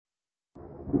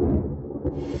You're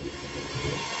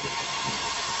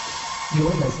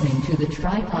listening to the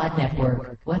Tripod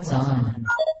Network. What's on?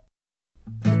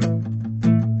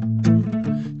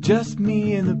 Just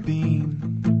me and the bean.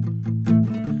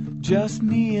 Just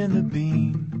me and the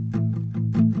bean.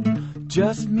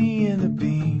 Just me and the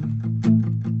bean.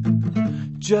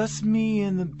 Just me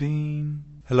and the bean.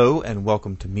 Hello and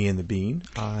welcome to Me and the Bean.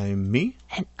 I'm me.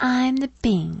 And I'm the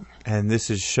Bean. And this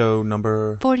is show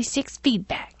number 46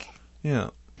 feedback.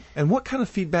 Yeah. And what kind of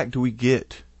feedback do we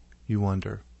get, you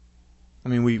wonder? I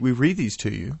mean, we read these to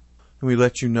you and we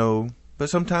let you know, but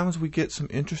sometimes we get some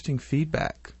interesting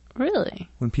feedback. Really?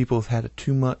 When people have had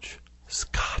too much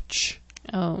scotch.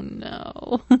 Oh,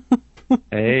 no.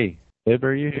 Hey, Ib,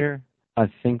 are you here? I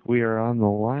think we are on the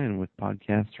line with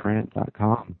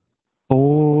podcastrant.com.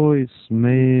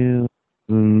 Voicemails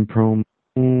and promos.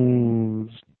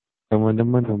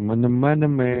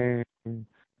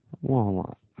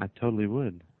 Well, I totally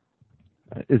would.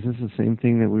 Is this the same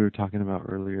thing that we were talking about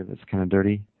earlier that's kind of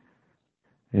dirty?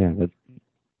 Yeah,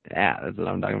 that's what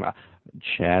I'm talking about.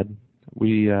 Chad,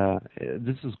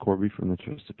 this is Corby from the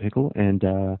Toasted Pickle and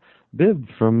Bib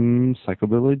from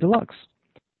Psychobilly Deluxe.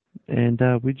 And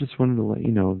we just wanted to let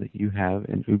you know that you have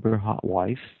an uber hot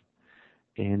wife.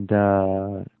 And,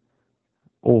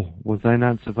 was I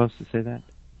not supposed to say that?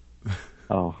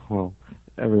 Oh, well,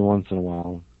 every once in a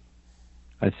while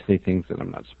I say things that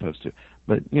I'm not supposed to.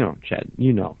 But, Chad,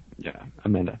 yeah,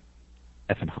 Amanda,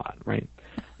 effing hot, right?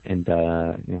 And,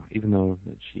 even though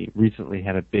that she recently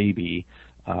had a baby,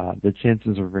 the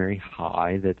chances are very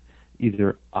high that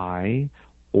either I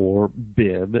or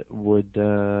Bib would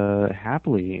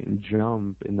happily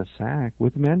jump in the sack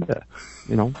with Amanda,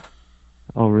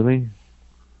 Oh, really?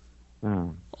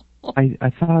 Oh.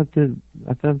 I thought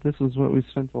this was what we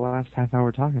spent the last half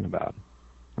hour talking about.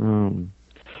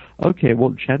 Okay,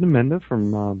 well, Chad and Amanda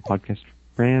from Podcast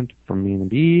Rant, from Me and the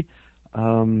Bee,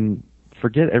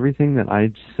 forget everything that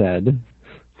I said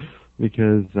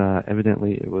because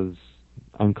evidently it was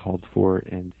uncalled for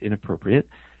and inappropriate.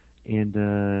 And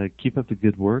keep up the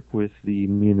good work with the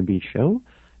Me and the Bee show,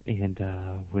 and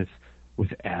with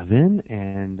Evan,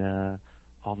 and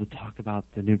all the talk about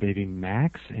the new baby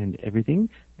Max and everything.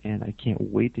 And I can't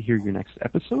wait to hear your next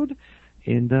episode.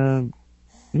 And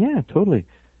yeah, totally.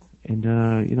 And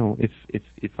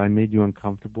if I made you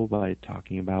uncomfortable by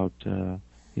talking about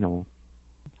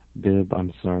Bib,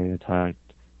 I'm sorry I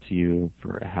talked to you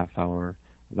for a half hour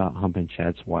about humping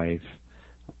Chad's wife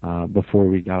before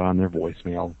we got on their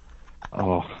voicemail.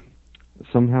 Oh,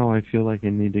 somehow I feel like I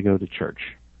need to go to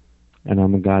church. And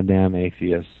I'm a goddamn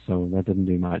atheist, so that didn't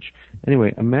do much.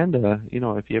 Anyway, Amanda,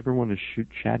 if you ever want to shoot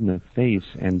Chad in the face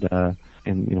and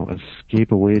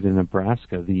escape away to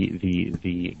Nebraska,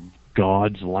 the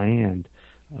God's land,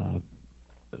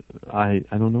 I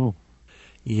don't know.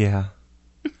 Yeah.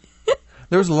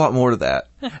 There was a lot more to that.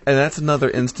 And that's another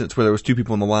instance where there was two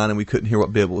people on the line and we couldn't hear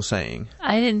what Bib was saying.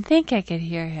 I didn't think I could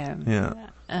hear him. Yeah.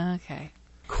 Okay.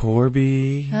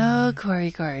 Corby. Oh,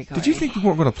 Corey. Did you think we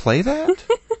weren't going to play that?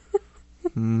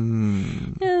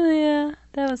 Oh, yeah.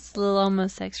 That was a little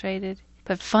almost X-rated.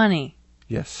 But funny.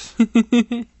 Yes.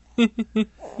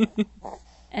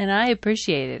 And I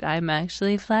appreciate it. I'm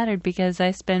actually flattered because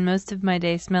I spend most of my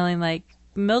day smelling like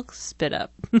milk spit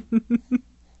up.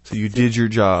 So you did your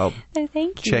job. Oh,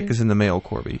 thank you. Check is in the mail,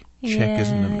 Corby. Check is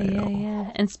in the mail.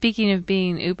 Yeah. And speaking of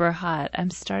being uber hot,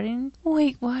 I'm starting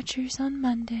Weight Watchers on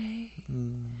Monday.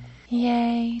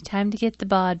 Yay. Time to get the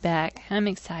bod back. I'm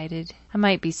excited. I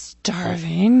might be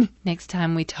starving next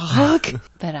time we talk,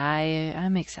 but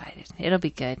I'm excited. It'll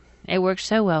be good. It worked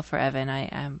so well for Evan.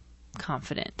 I'm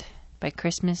confident. By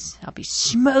Christmas, I'll be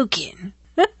smoking.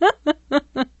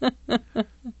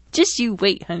 Just you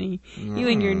wait, honey. You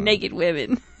and your naked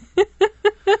women.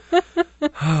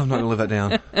 I'm not going to live that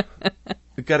down.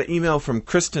 We got an email from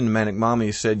Kristen Manic Mommy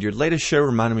who said, your latest show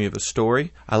reminded me of a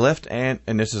story. I left and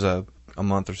this is a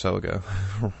month or so ago.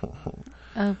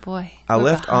 Oh, boy. I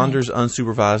left Anders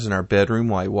unsupervised in our bedroom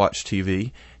while he watched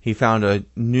TV. He found a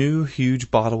new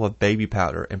huge bottle of baby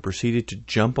powder and proceeded to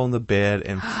jump on the bed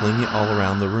and fling it all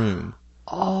around the room.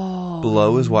 Oh,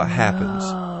 blow is what happens.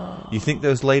 You think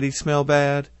those ladies smell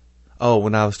bad? Oh,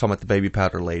 when I was talking about the baby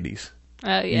powder ladies.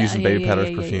 Oh, yeah. Using baby powder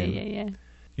as perfume. Yeah.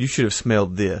 You should have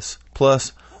smelled this.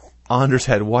 Plus, Anders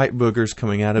had white boogers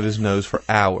coming out of his nose for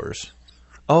hours.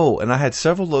 Oh, and I had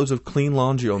several loads of clean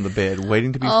laundry on the bed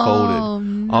waiting to be folded.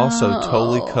 No. Also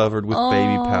totally covered with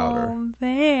baby powder. Oh,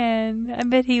 man. I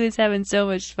bet he was having so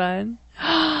much fun.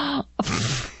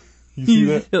 You see He's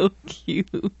that? so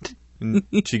cute. And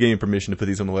she gave me permission to put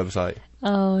these on the website.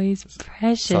 Oh, he's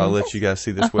precious. So I'll let you guys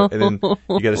see this. And then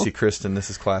you got to see Kristen. This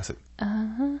is classic.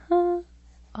 Uh-huh.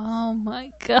 Oh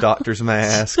my God. Doctor's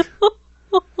mask.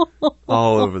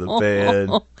 All over the bed.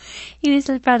 He was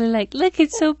probably like, look,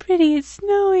 it's so pretty, it's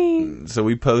snowing. So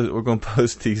we're going to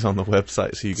post these on the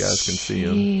website so you guys can see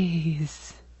them.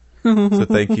 Jeez. So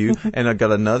thank you. And I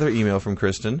got another email from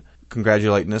Kristen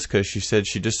congratulating us because she said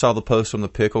she just saw the post on the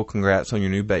pickle. Congrats on your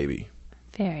new baby.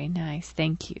 Very nice.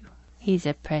 Thank you. He's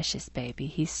a precious baby.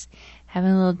 He's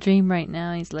having a little dream right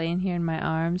now. He's laying here in my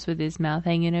arms with his mouth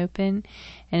hanging open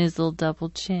and his little double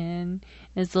chin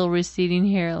and his little receding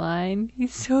hairline.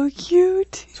 He's so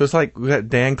cute. So it's like we got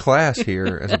Dan Class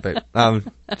here as a baby.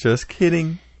 Just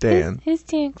kidding, Dan. Who's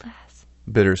Dan Class?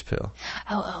 Bitters pill.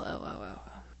 Oh.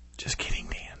 Just kidding,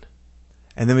 Dan.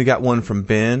 And then we got one from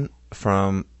Ben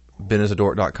from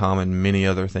benasadork.com and many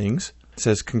other things. It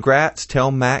says, congrats, tell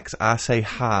Max I say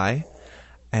hi.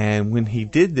 And when he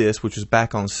did this, which was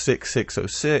back on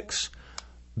 6606,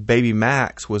 Baby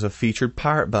Max was a featured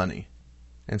pirate bunny.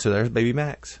 And so there's Baby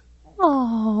Max.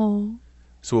 Oh.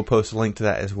 So we'll post a link to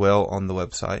that as well on the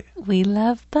website. We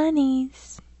love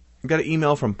bunnies. We got an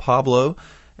email from Pablo,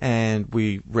 and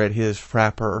we read his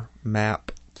Frapper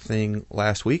map thing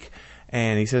last week.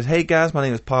 And he says, hey guys, my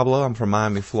name is Pablo. I'm from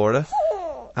Miami, Florida.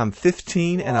 I'm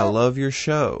 15 and I love your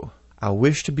show. I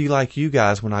wish to be like you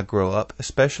guys when I grow up,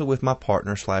 especially with my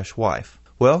partner/wife.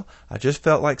 Well, I just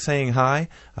felt like saying hi.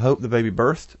 I hope the baby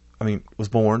was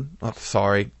born. Oh,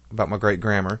 sorry about my great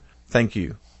grammar. Thank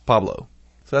you, Pablo.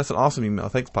 So that's an awesome email.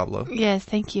 Thanks, Pablo. Yes,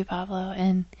 thank you, Pablo.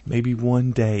 And maybe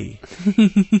one day.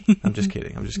 I'm just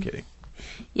kidding.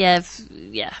 Yeah,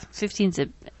 15's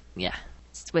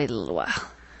just wait a little while.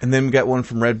 And then we got one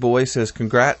from Red Boy, says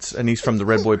congrats, and he's from the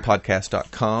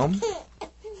redboypodcast.com.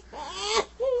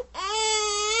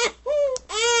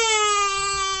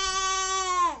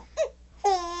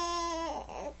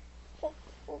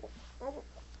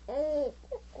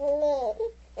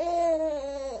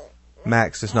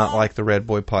 Max does not like the Red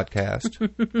Boy podcast.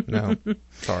 No,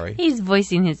 sorry. He's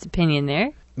voicing his opinion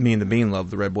there. Me and the Bean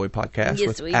love the Red Boy podcast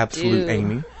yes, with Absolute do.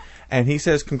 Amy. And he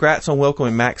says, congrats on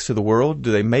welcoming Max to the world.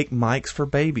 Do they make mics for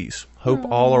babies? Hope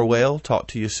all are well. Talk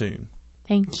to you soon.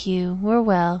 Thank you. We're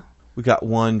well. We got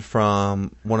one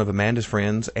from one of Amanda's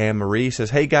friends, Anne Marie.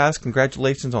 Says, hey guys,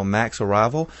 congratulations on Max's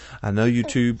arrival. I know you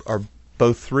two are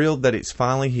both thrilled that it's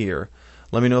finally here.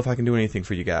 Let me know if I can do anything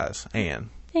for you guys. Anne.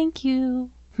 Thank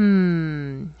you.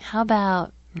 How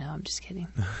about... No, I'm just kidding.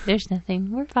 There's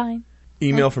nothing. We're fine.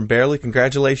 Email from Barely.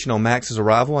 Congratulations on Max's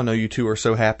arrival. I know you two are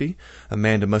so happy.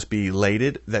 Amanda must be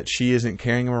elated that she isn't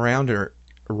carrying him around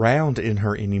in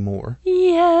her anymore.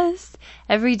 Yes.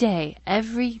 Every day.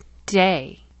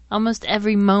 Almost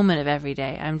every moment of every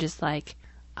day. I'm just like,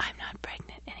 I'm not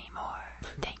pregnant anymore.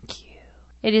 Thank you.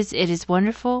 It is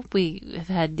wonderful. We have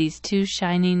had these two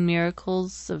shining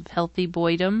miracles of healthy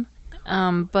boydom.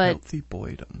 Healthy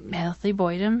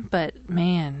boydom. But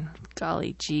man,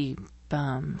 golly gee,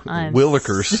 I'm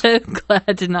Willikers. so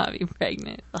glad to not be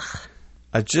pregnant. Ugh.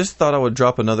 I just thought I would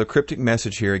drop another cryptic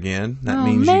message here again. That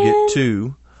means you get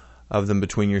 2 of them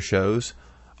between your shows.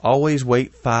 Always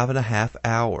wait 5.5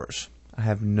 hours. I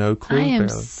have no clue. I am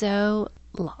so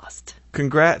lost.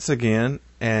 Congrats again.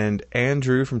 And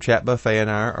Andrew from Chat Buffet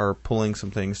and I are pulling some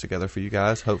things together for you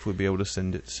guys. Hopefully we'll be able to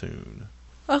send it soon.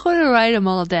 I want to write them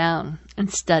all down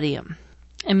and study them.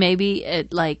 And maybe in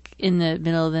the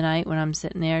middle of the night when I'm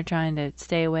sitting there trying to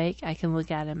stay awake, I can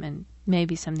look at them and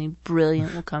maybe something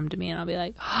brilliant will come to me and I'll be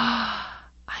like, oh,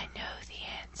 I know the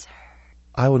answer.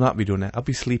 I will not be doing that. I'll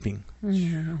be sleeping.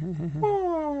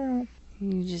 You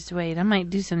just wait. I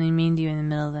might do something mean to you in the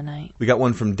middle of the night. We got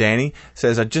one from Danny.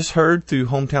 Says, I just heard through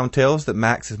Hometown Tales that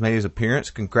Max has made his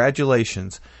appearance.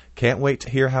 Congratulations. Can't wait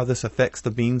to hear how this affects the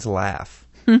Beans' laugh.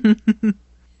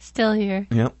 Still here.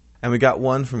 Yep. And we got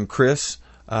one from Chris,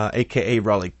 a.k.a.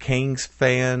 Raleigh Kings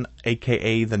fan,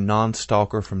 a.k.a. the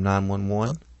non-stalker from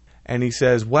 911. And he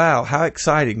says, wow, how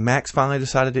exciting. Max finally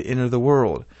decided to enter the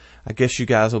world. I guess you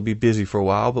guys will be busy for a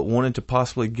while, but wanted to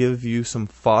possibly give you some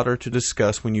fodder to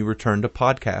discuss when you return to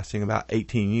podcasting about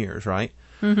 18 years, right?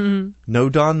 Mm-hmm. No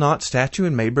Don Knotts statue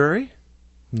in Mayberry?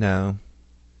 No.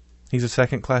 He's a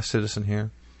second-class citizen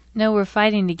here. No, we're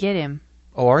fighting to get him.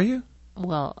 Oh, are you?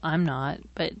 Well, I'm not,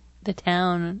 but the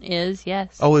town is,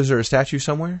 yes. Oh, is there a statue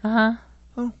somewhere? Uh-huh.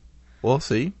 Oh, well,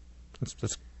 see.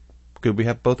 That's good we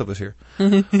have both of us here.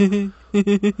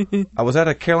 I was at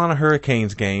a Carolina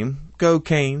Hurricanes game. Go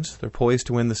Canes. They're poised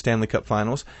to win the Stanley Cup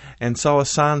Finals. And saw a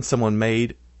sign someone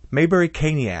made, Mayberry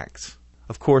Caniacs.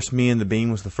 Of course, me and the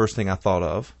Bean was the first thing I thought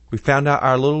of. We found out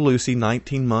our little Lucy,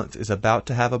 19 months, is about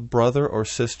to have a brother or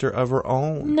sister of her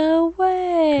own. No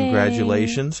way.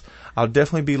 Congratulations. I'll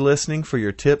definitely be listening for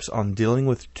your tips on dealing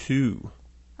with 2.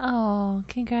 Oh,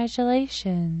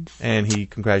 congratulations. And he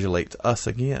congratulates us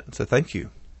again. So thank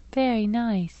you. Very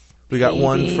nice. We got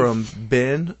one Baby. from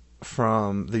Ben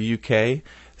from the UK.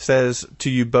 Says,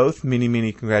 to you both, many,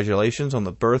 many congratulations on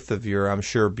the birth of your, I'm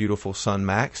sure, beautiful son,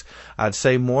 Max. I'd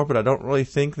say more, but I don't really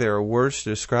think there are words to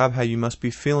describe how you must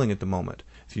be feeling at the moment.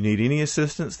 If you need any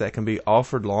assistance that can be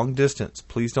offered long distance,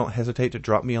 please don't hesitate to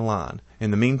drop me a line.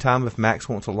 In the meantime, if Max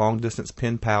wants a long distance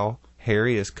pen pal,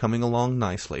 Harry is coming along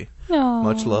nicely. Aww.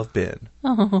 Much love, Ben.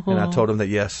 Aww. And I told him that,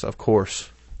 yes, of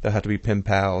course, they'll have to be pen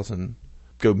pals and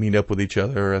go meet up with each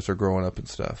other as they're growing up and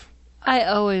stuff. I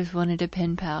always wanted a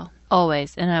pen pal.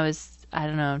 Always. And I was, I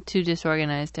don't know, too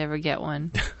disorganized to ever get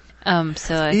one.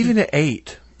 Even at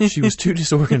 8, she was too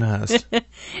disorganized.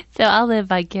 So I'll live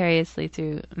vicariously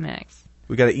through Max.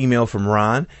 We got an email from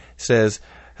Ryan. It says,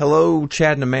 hello,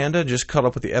 Chad and Amanda. Just caught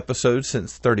up with the episode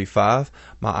since 35.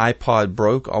 My iPod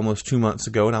broke almost 2 months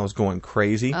ago, and I was going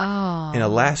crazy. Oh. In a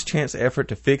last-chance effort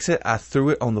to fix it, I threw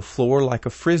it on the floor like a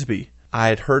Frisbee. I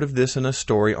had heard of this in a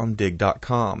story on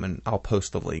dig.com, and I'll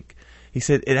post the link. He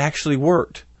said, it actually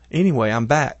worked. Anyway, I'm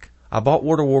back. I bought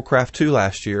World of Warcraft 2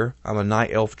 last year. I'm a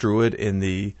night elf druid in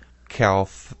the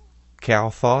Kalthos.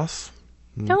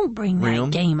 Don't bring realm.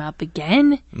 that game up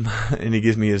again. And he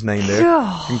gives me his name there.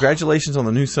 God. Congratulations on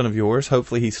the new son of yours.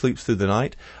 Hopefully he sleeps through the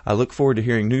night. I look forward to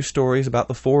hearing new stories about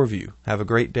the 4 of you. Have a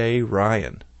great day,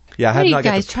 Ryan. Yeah, I What have are you not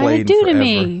got guys to trying play to in do forever. to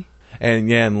me? And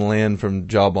yeah, and Lynn from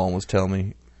Jawbone was telling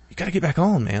me, you got to get back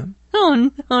on, man.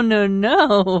 Oh,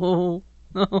 no.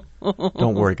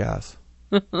 Don't worry, guys.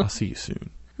 I'll see you soon.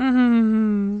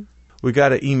 Mm-hmm. We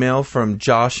got an email from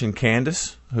Josh and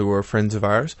Candace, who are friends of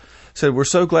ours. Said, we're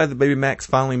so glad that baby Max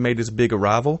finally made his big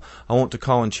arrival. I want to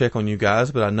call and check on you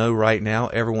guys, but I know right now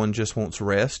everyone just wants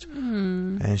rest.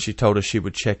 And she told us she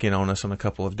would check in on us in a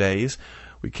couple of days.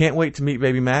 We can't wait to meet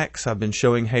baby Max. I've been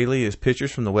showing Haley his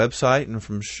pictures from the website and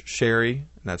from Sherry,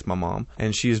 and that's my mom.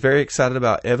 And she is very excited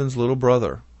about Evan's little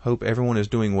brother. Hope everyone is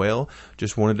doing well.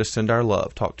 Just wanted to send our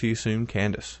love. Talk to you soon,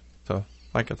 Candace. So,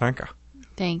 thank you.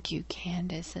 Thank you,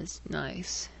 Candace. That's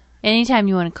nice. Anytime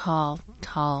you want to call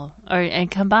and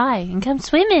come by and come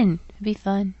swimming. It'd be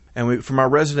fun. And from our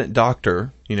resident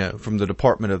doctor, from the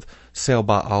Department of Cell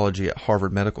Biology at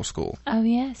Harvard Medical School. Oh,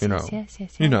 yes,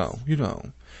 yes. You know,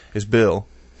 is Bill,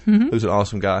 who's an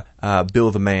awesome guy.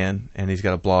 Bill the Man, and he's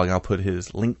got a blog. I'll put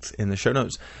his links in the show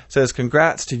notes. Says,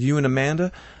 congrats to you and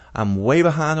Amanda. I'm way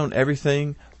behind on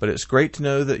everything, but it's great to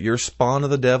know that your spawn of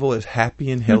the devil is happy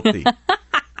and healthy.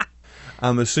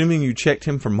 I'm assuming you checked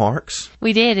him for marks.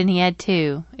 We did, and he had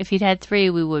 2. If he'd had 3,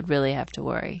 we would really have to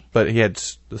worry. But he had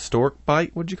the stork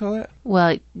bite. What'd you call that?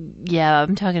 Well, yeah,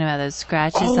 I'm talking about those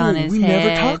scratches on his head. We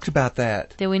never talked about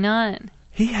that. Did we not?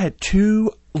 He had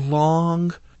 2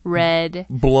 long red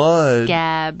blood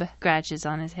scab scratches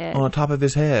on his head. On top of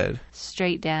his head.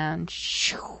 Straight down.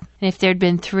 And if there'd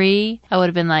been 3, I would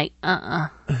have been like, this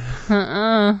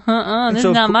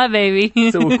is not my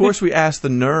baby. So, of course, we asked the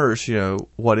nurse,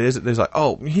 what is it? There's like,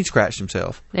 oh, he scratched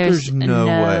himself. There's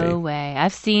no way.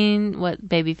 I've seen what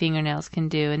baby fingernails can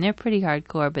do, and they're pretty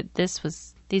hardcore, but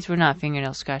these were not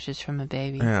fingernail scratches from a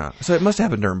baby. Yeah. So it must have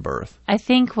happened during birth. I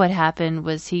think what happened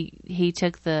was he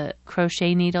took the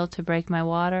crochet needle to break my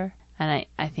water, and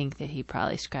I think that he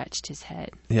probably scratched his head.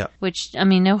 Yeah. Which,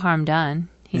 no harm done.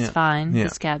 He's fine. Yeah.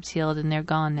 The scab's healed and they're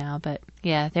gone now. But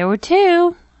yeah, there were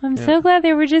 2. I'm so glad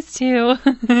there were just 2.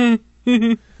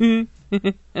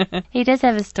 He does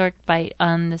have a stork bite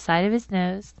on the side of his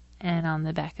nose and on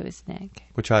the back of his neck.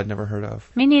 Which I'd never heard of.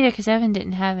 Me neither, because Evan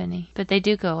didn't have any. But they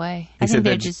do go away. I think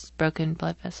they're just broken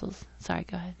blood vessels. Sorry,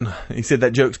 go ahead. He said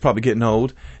that joke's probably getting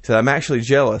old. He said, I'm actually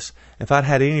jealous. If I'd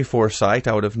had any foresight,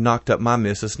 I would have knocked up my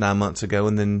missus 9 months ago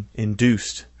and then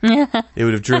induced. It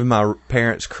would have driven my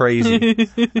parents crazy.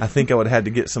 I think I would have had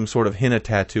to get some sort of henna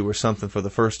tattoo or something for the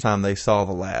first time they saw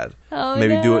the lad. Oh,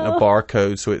 Maybe no. do it in a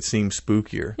barcode so it seems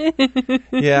spookier.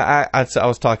 Yeah, I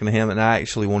was talking to him, and I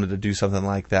actually wanted to do something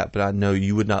like that, but I know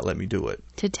you would not let me do it.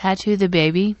 To tattoo the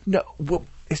baby? No, well,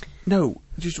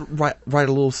 just write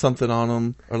a little something on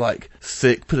him, or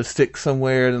put a stick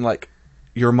somewhere, and then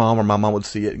your mom or my mom would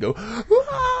see it and go,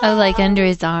 Oh, like under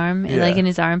his arm? Yeah. Like in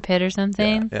his armpit or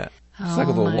something? Yeah. It's like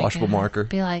a little washable marker.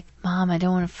 Be like, Mom, I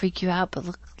don't want to freak you out, but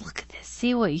look at this.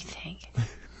 See what you think.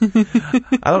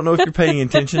 I don't know if you're paying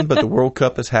attention, but the World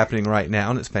Cup is happening right now,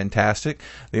 and it's fantastic.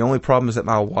 The only problem is that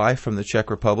my wife from the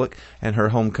Czech Republic and her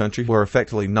home country were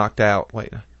effectively knocked out.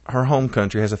 Her home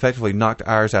country has effectively knocked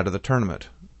ours out of the tournament.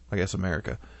 I guess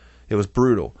America. It was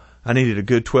brutal. I needed a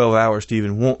good 12 hours to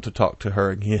even want to talk to her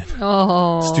again.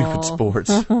 Oh. Stupid sports.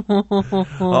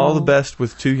 All the best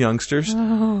with 2 youngsters.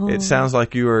 It sounds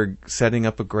like you are setting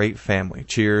up a great family.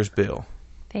 Cheers, Bill.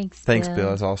 Thanks, Bill.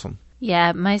 That's awesome.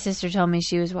 Yeah, my sister told me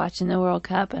she was watching the World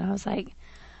Cup, and I was like,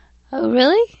 oh,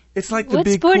 really? It's like the what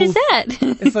big sport cool, is that?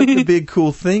 It's like the big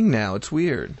cool thing now. It's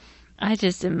weird. I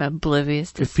just am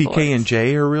oblivious to If sports. PK and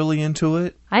J are really into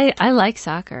it. I like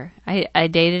soccer. I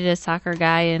dated a soccer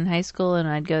guy in high school, and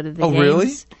I'd go to the games. Oh,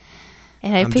 really?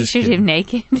 And I pictured him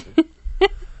naked.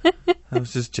 I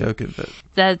was just joking, but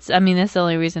that's the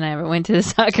only reason I ever went to the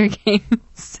soccer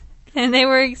games. And they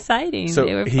were exciting. So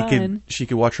they were fun. she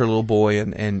could watch her little boy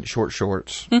in short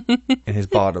shorts and his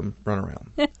bottom run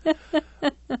around.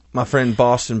 My friend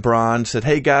Boston Braun said,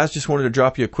 "Hey guys, just wanted to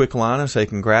drop you a quick line and say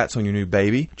congrats on your new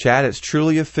baby. Chad, it's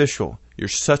truly official. You're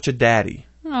such a daddy.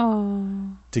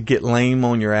 Oh. To get lame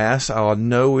on your ass, I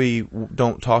know we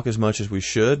don't talk as much as we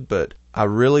should, but I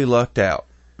really lucked out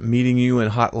meeting you in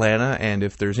Hotlanta, and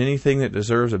if there's anyone that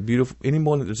deserves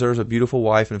a beautiful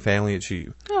wife and family, it's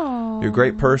you. Aww. You're a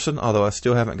great person, although I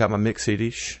still haven't got my mix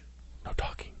CD. Shh, no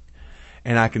talking.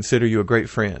 And I consider you a great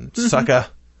friend. Sucker.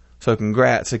 So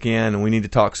congrats again, and we need to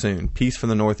talk soon. Peace from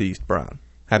the Northeast, Brian.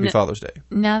 Happy Father's Day."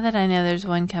 Now that I know there's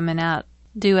one coming out,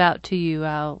 due out to you,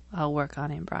 I'll work on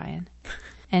him, Brian.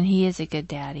 And he is a good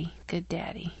daddy,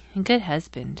 and good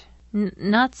husband.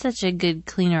 Not such a good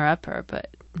cleaner-upper, but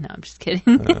no, I'm just kidding.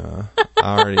 I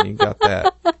already got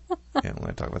that. Yeah, I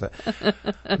want to talk about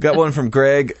that. Got one from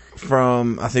Greg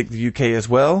from, I think, the UK as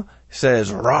well.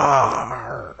 Says,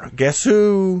 "Rawr, guess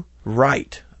who?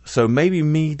 Right. So maybe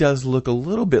me does look a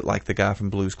little bit like the guy from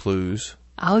Blue's Clues.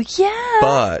 Oh, yeah.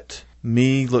 But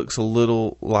me looks a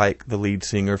little like the lead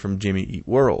singer from Jimmy Eat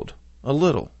World. A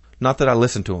little. Not that I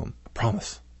listen to him. I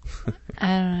promise." I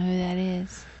don't know who that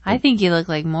is. I think you look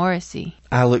like Morrissey.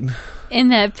 I look... In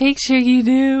that picture you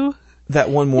do. That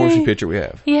one Morrissey picture we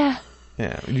have. Yeah.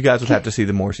 Yeah, you guys would have to see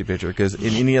the Morrissey picture, because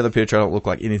in any other picture I don't look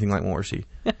like anything like Morrissey.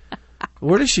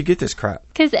 Where did she get this crap?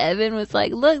 Because Evan was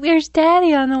like, look, there's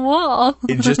Daddy on the wall.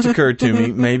 It just occurred to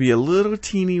me, maybe a little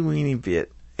teeny weeny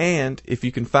bit. And if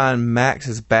you can find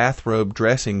Max's bathrobe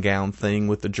dressing gown thing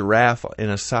with the giraffe in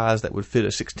a size that would fit a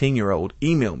 16-year-old,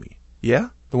 email me. Yeah?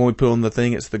 The one we put on the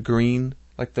thing, it's the green,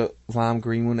 like the lime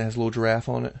green one that has a little giraffe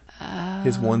on it.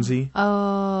 His onesie.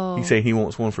 Oh. He's saying he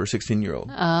wants one for a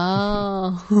 16-year-old.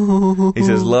 Oh. He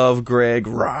says, "Love, Greg."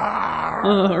 Rawr.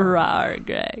 Rawr,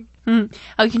 Greg.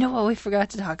 Oh, you know what we forgot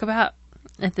to talk about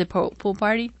at the pool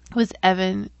party? Was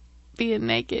Evan being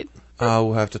naked.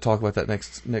 We'll have to talk about that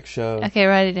next show. Okay,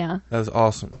 write it down. That was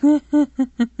awesome.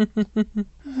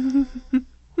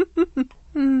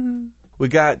 We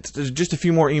got just a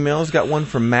few more emails. Got one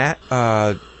from Matt.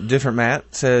 Different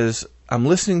Matt says, "I'm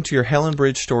listening to your Helen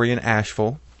Bridge story in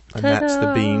Asheville." And that's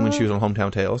the Bean when she was on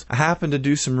Hometown Tales. "I happened to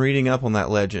do some reading up on that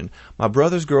legend. My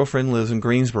brother's girlfriend lived in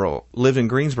Greensboro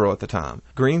at the time.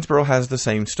 Greensboro has the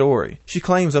same story. She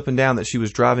claims up and down that she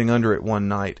was driving under it one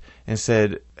night and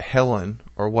said Helen,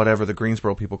 or whatever the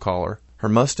Greensboro people call her. Her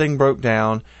Mustang broke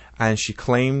down and she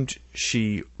claimed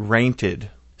she ranted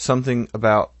something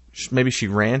about, maybe she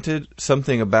ranted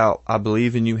something about, 'I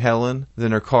believe in you, Helen.'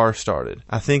 Then her car started.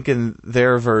 I think in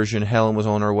their version, Helen was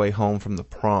on her way home from the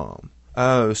prom."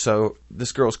 Oh, so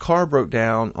this girl's car broke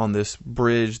down on this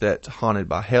bridge that's haunted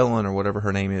by Helen, or whatever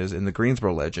her name is, in the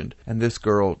Greensboro legend. And this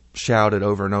girl shouted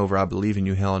over and over, "I believe in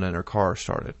you, Helen," and her car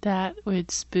started. That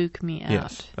would spook me out.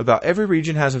 Yes. About every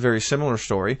region has a very similar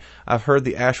story. I've heard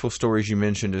the Asheville stories you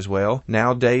mentioned as well.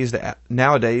 Nowadays,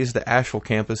 the Asheville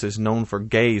campus is known for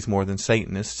gays more than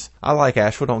Satanists. I like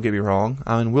Asheville, don't get me wrong.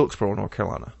 I'm in Wilkesboro, North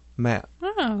Carolina. Matt.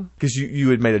 Oh. Because you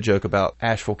had made a joke about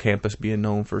Asheville campus being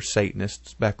known for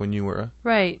Satanists back when you were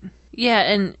Right. Yeah,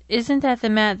 and isn't that the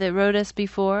Matt that wrote us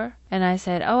before? And I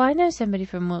said, oh, I know somebody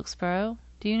from Wilkesboro.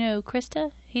 Do you know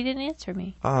Krista? He didn't answer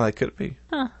me. Oh, that could be.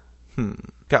 Huh.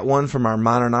 Got one from our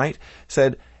minor night.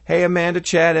 Said, "Hey, Amanda,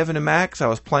 Chad, Evan, and Max. I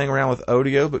was playing around with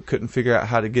Odeo, but couldn't figure out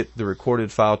how to get the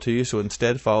recorded file to you, so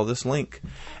instead follow this link."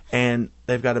 And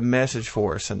they've got a message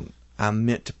for us, and I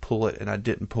meant to pull it, and I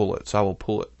didn't pull it, so I will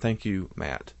pull it. Thank you,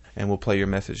 Matt. And we'll play your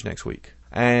message next week.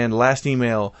 And last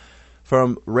email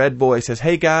from Red Boy says,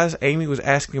 "Hey guys, Amy was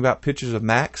asking about pictures of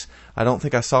Max. I don't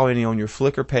think I saw any on your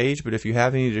Flickr page, but if you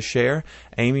have any to share,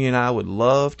 Amy and I would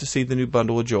love to see the new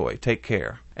bundle of joy. Take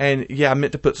care." And yeah, I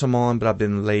meant to put some on, but I've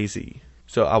been lazy.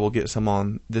 So I will get some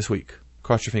on this week.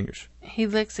 Cross your fingers. He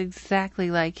looks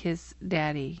exactly like his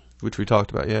daddy. Which we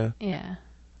talked about, yeah. Yeah.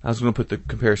 I was going to put the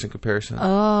comparison.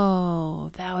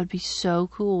 Oh, that would be so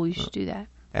cool. You should do that.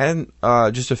 And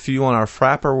just a few on our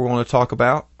frapper we're going to talk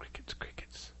about. Crickets.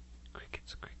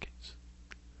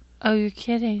 Oh, you're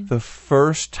kidding. The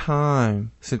first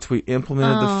time since we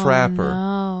implemented the frapper,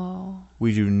 no.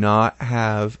 we do not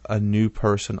have a new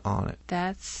person on it.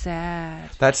 That's sad.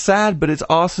 That's sad, but it's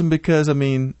awesome because, I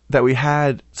mean, that we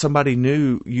had somebody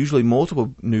new, usually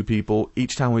multiple new people,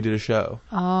 each time we did a show.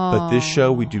 Oh. But this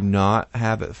show, we do not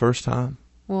have it the first time.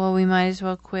 Well, we might as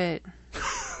well quit.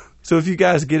 So if you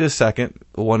guys get a second,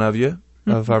 one of you,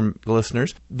 of our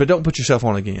listeners, but don't put yourself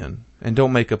on again, and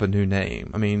don't make up a new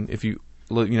name. I mean, if you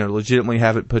legitimately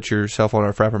haven't put yourself on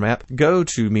our Frapper map, go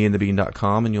to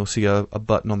meandthebean.com and you'll see a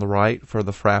button on the right for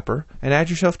the Frapper and add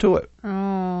yourself to it.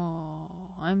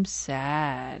 Oh, I'm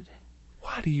sad.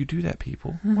 Why do you do that,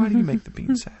 people? Why do you make the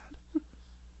bean sad?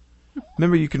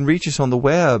 Remember, you can reach us on the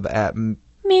web at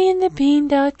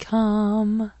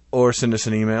meandthebean.com or send us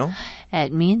an email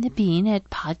at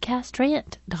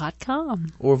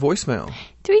meandthebean@podcastrant.com or voicemail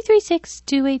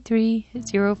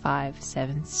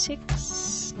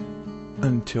 336-283-0576.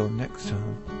 Until next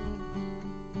time.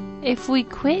 If we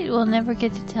quit, we'll never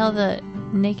get to tell the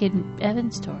Naked Evan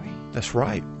story. That's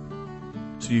right.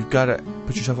 So you've got to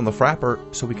put yourself on the Frapper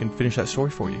so we can finish that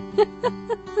story for you.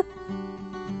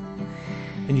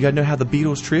 And you got to know how the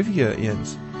Beatles trivia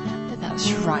ends.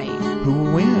 That's right. Who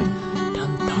will win?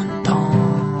 Dun, dun, dun.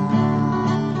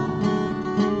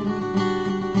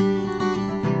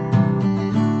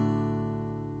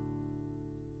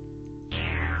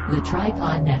 The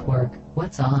Tripod Network.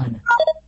 What's on?